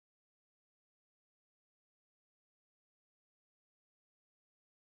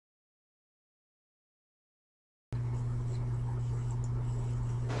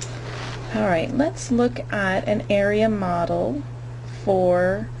Alright, let's look at an area model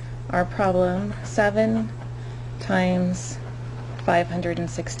for our problem 7 times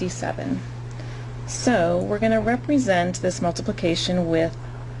 567. So we're going to represent this multiplication with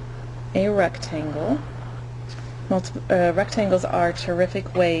a rectangle. Rectangles are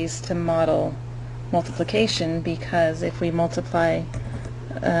terrific ways to model multiplication because if we multiply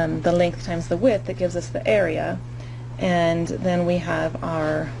the length times the width, it gives us the area, and then we have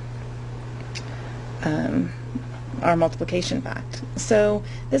our multiplication fact. So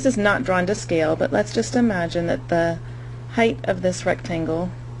this is not drawn to scale, but let's just imagine that the height of this rectangle,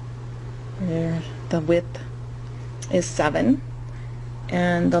 the width, is 7,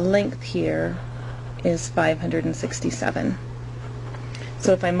 and the length here is 567.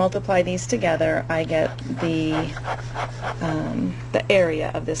 So if I multiply these together, I get the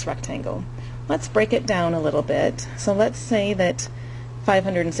area of this rectangle. Let's break it down a little bit. So let's say that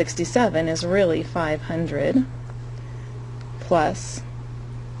 567 is really 500 plus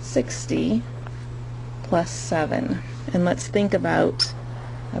 60 plus 7. And let's think about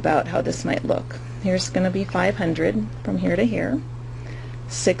how this might look. Here's going to be 500 from here to here.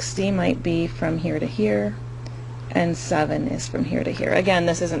 60 might be from here to here, and 7 is from here to here. Again,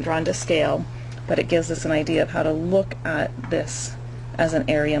 this isn't drawn to scale, but it gives us an idea of how to look at this as an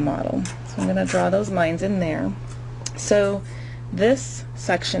area model. So I'm going to draw those lines in there. So this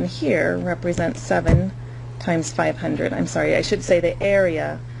section here represents 7 times 500. I'm sorry, I should say the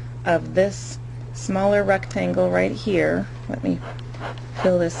area of this smaller rectangle right here, let me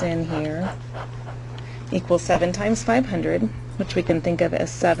fill this in here, equals 7 times 500, which we can think of as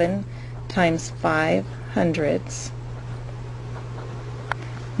 7 times 5 hundredths,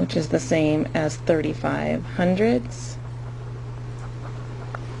 which is the same as 35 hundredths,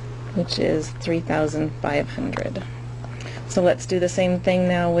 which is 3,500. So let's do the same thing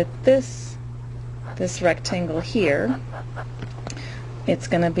now with this rectangle here. It's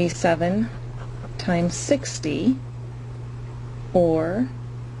going to be 7 times 60, or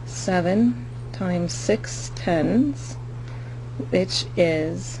 7 times 6 tenths, which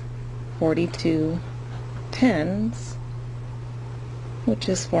is 42 tenths, which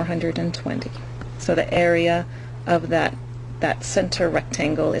is 420. So the area of that center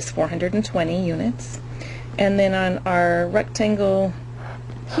rectangle is 420 units. And then on our rectangle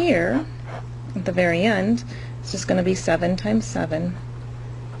here, at the very end, it's just going to be 7 times 7,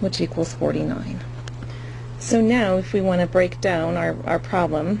 which equals 49. So now if we want to break down our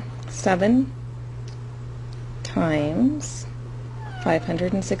problem, 7 times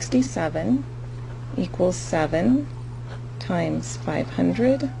 567 equals 7 times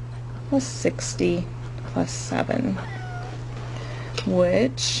 500 plus 60 plus 7,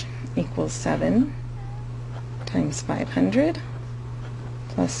 which equals 7 times 500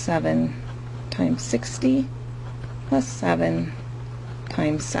 plus 7 times 60 plus 7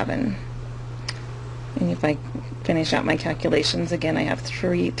 times 7. And if I finish out my calculations again, I have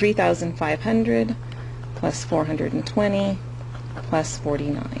 3,500 plus 420 plus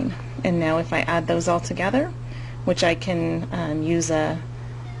 49. And now if I add those all together, which I can use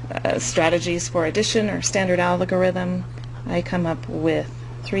strategies for addition or standard algorithm, I come up with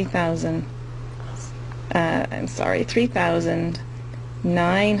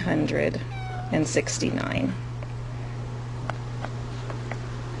 3,969.